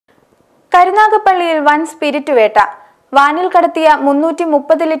കരുനാഗപ്പള്ളിയിൽ വൻ സ്പിരിറ്റ് വേട്ട. വാനിൽ കടത്തിയ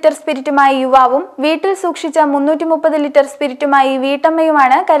 330 ലിറ്റർ സ്പിരിറ്റുമായി യുവാവും വീട്ടിൽ സൂക്ഷിച്ച 330 ലിറ്റർ സ്പിരിറ്റുമായി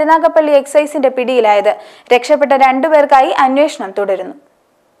വീട്ടമ്മയുമാണ് കരുനാഗപ്പള്ളി എക്സൈസിന്റെ പിടിയിലായത്. രക്ഷപ്പെട്ട രണ്ടുപേർക്കായി അന്വേഷണം തുടരുന്നു.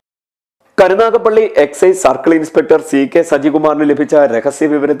 Karunagappally excise circle inspector CK സജികുമാറിന് ലഭിച്ച രഹസ്യ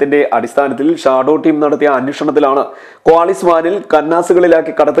വിവരത്തിന്റെ അടിസ്ഥാനത്തിൽ ഷാഡോ ടീം നടത്തിയ അന്വേഷണത്തിലാണ് ക്വാളിസ് വാനിൽ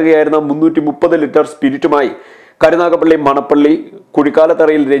കന്നാസുകളിലാക്കി കടത്തുകയായിരുന്ന 330 ലിറ്റർ സ്പിരിറ്റുമായി കരുനാഗപ്പള്ളി മണപ്പള്ളി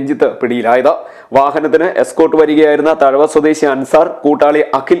കുഴിക്കാലത്തറയിൽ രഞ്ജിത്ത് പിടിയിലായത്. വാഹനത്തിന് എസ്കോർട്ട് വരികയായിരുന്ന തഴവ സ്വദേശി അൻസാർ, കൂട്ടാളി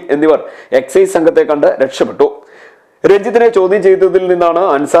അഖിൽ എന്നിവർ എക്സൈസ് സംഘത്തെ കണ്ട് രക്ഷപ്പെട്ടു. രഞ്ജിത്തിനെ ചോദ്യം ചെയ്തതിൽ നിന്നാണ്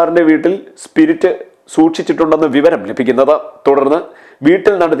അൻസാറിന്റെ വീട്ടിൽ സ്പിരിറ്റ് സൂക്ഷിച്ചിട്ടുണ്ടെന്ന് വിവരം ലഭിക്കുന്നത്. തുടർന്ന്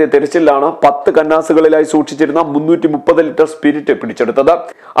വീട്ടിൽ നടത്തിയ തെരച്ചിലാണ് 10 കന്നാസുകളിലായി സൂക്ഷിച്ചിരുന്ന 330 ലിറ്റർ സ്പിരിറ്റ് പിടിച്ചെടുത്തത്.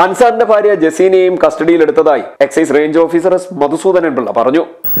 അൻസാറിന്റെ ഭാര്യ ജസീനയെയും കസ്റ്റഡിയിലെടുത്തതായി excise range officer Madhusoodanan Pillai പറഞ്ഞു.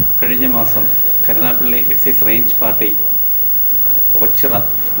 കഴിഞ്ഞ മാസം Karunagappally excise range party Ochira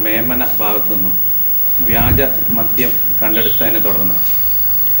Memana ഭാഗത്തു നിന്നും വ്യാജ മദ്യം കണ്ടെടുത്തതിനെ തുടർന്ന്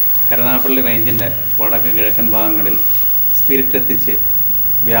കരുനാഗപ്പള്ളി റേഞ്ചിൻ്റെ വടക്ക് കിഴക്കൻ ഭാഗങ്ങളിൽ സ്പിരിറ്റ് എത്തിച്ച്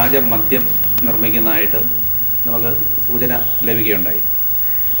വ്യാജ മദ്യം നിർമ്മിക്കുന്നതായിട്ട് നമുക്ക് സൂചന ലഭിക്കുകയുണ്ടായി.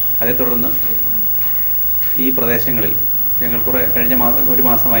 അതേ തുടർന്ന് ഈ പ്രദേശങ്ങളിൽ ഞങ്ങൾ കഴിഞ്ഞ ഒരു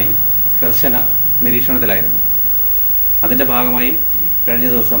മാസമായി കർശന നിരീക്ഷണത്തിലായിരുന്നു. അതിൻ്റെ ഭാഗമായി കഴിഞ്ഞ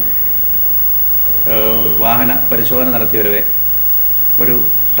ദിവസം വാഹന പരിശോധന നടത്തിയവരെ ഒരു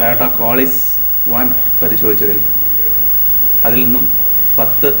ടൊയോട്ട ക്വാളിസ് വാൻ പരിശോധിച്ചതിൽ അതിൽ നിന്നും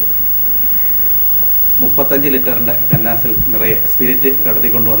 35 ലിറ്ററിൻ്റെ കന്നാസിൽ നിറയെ സ്പിരിറ്റ്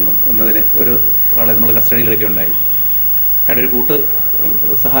കടത്തിക്കൊണ്ടുവന്നതിന് ആളെ നമ്മൾ കസ്റ്റഡിയിലെടുക്കുകയുണ്ടായി. അയാളുടെ ഒരു കൂട്ട്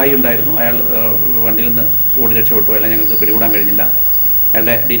സഹായി ഉണ്ടായിരുന്നു. അയാൾ വണ്ടിയിൽ നിന്ന് ഓടി രക്ഷപ്പെട്ടു. അയാളെ ഞങ്ങൾക്ക് പിടികൂടാൻ കഴിഞ്ഞില്ല.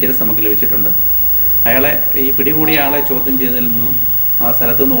 അയാളുടെ ഡീറ്റെയിൽസ് നമുക്ക് ലഭിച്ചിട്ടുണ്ട്. അയാളെ ഈ പിടികൂടിയ ആളെ ചോദ്യം ചെയ്തതിൽ നിന്നും ആ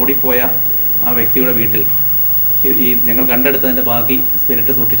സ്ഥലത്തു നിന്ന് ഓടിപ്പോയ ആ വ്യക്തിയുടെ വീട്ടിൽ ഈ ഞങ്ങൾ കണ്ടെടുത്തതിൻ്റെ ബാക്കി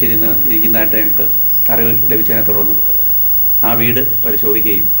സ്പിരിറ്റ് സൂക്ഷിച്ചിരിക്കുന്നതായിട്ട് ഞങ്ങൾക്ക് അറിവ് ലഭിച്ചതിനെ തുടർന്ന് ആ വീട്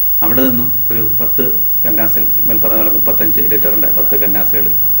പരിശോധിക്കുകയും അവിടെ നിന്നും ഒരു 10 കന്നാസിൽ മേൽ പറഞ്ഞ പോലെ 35 ലിറ്ററിൻ്റെ 10 കന്നാസുകൾ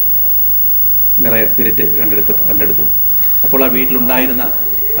നിറയെ സ്പിരിറ്റ് കണ്ടെടുത്തു. അപ്പോൾ ആ വീട്ടിലുണ്ടായിരുന്ന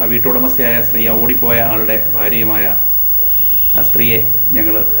ആ വീട്ടുടമസ്ഥയായ സ്ത്രീ, ഓടിപ്പോയ ആളുടെ ഭാര്യയുമായ ആ സ്ത്രീയെ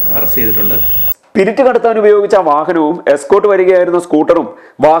ഞങ്ങൾ അറസ്റ്റ് ചെയ്തിട്ടുണ്ട്. സ്പിരിറ്റ് കടത്താൻ ഉപയോഗിച്ച വാഹനവും എസ്കോർട്ട് വരികയായിരുന്ന സ്കൂട്ടറും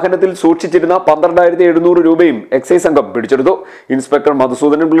വാഹനത്തിൽ സൂക്ഷിച്ചിരുന്ന 12,700 രൂപയും എക്സൈസ് സംഘം പിടിച്ചെടുത്തു. ഇൻസ്പെക്ടർ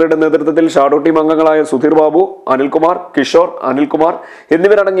മധുസൂദനൻ പിള്ളയുടെ നേതൃത്വത്തിൽ ഷാഡോ ടീം അംഗങ്ങളായ സുധീർ ബാബു, അനിൽകുമാർ, കിഷോർ, അനിൽകുമാർ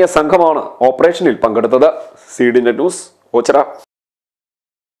എന്നിവരടങ്ങിയ സംഘമാണ് ഓപ്പറേഷനിൽ പങ്കെടുത്തത്. CDNet news, Ochira.